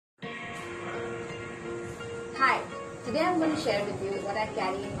Hi, today I'm going to share with you what I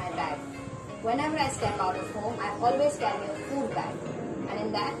carry in my bag. Whenever I step out of home, I always carry a food bag, and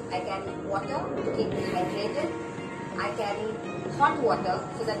in that I carry water to keep me hydrated. I carry hot water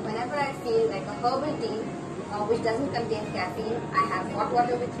so that whenever I feel like a herbal tea which doesn't contain caffeine, I have hot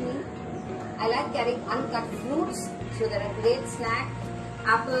water with me. I like carrying uncut fruits, so they're a great snack.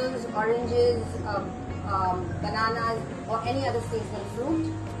 Apples, oranges, bananas or any other seasonal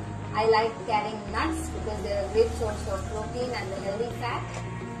fruit. I like carrying nuts because they're a great source of protein and the healthy fat.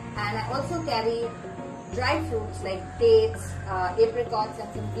 And I also carry dried fruits like dates, apricots and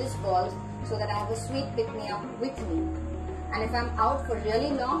some bliss balls so that I have a sweet pick-me-up with me. And if I'm out for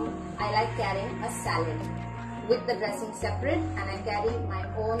really long, I like carrying a salad with the dressing separate, and I carry my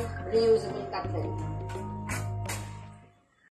own reusable cutlery.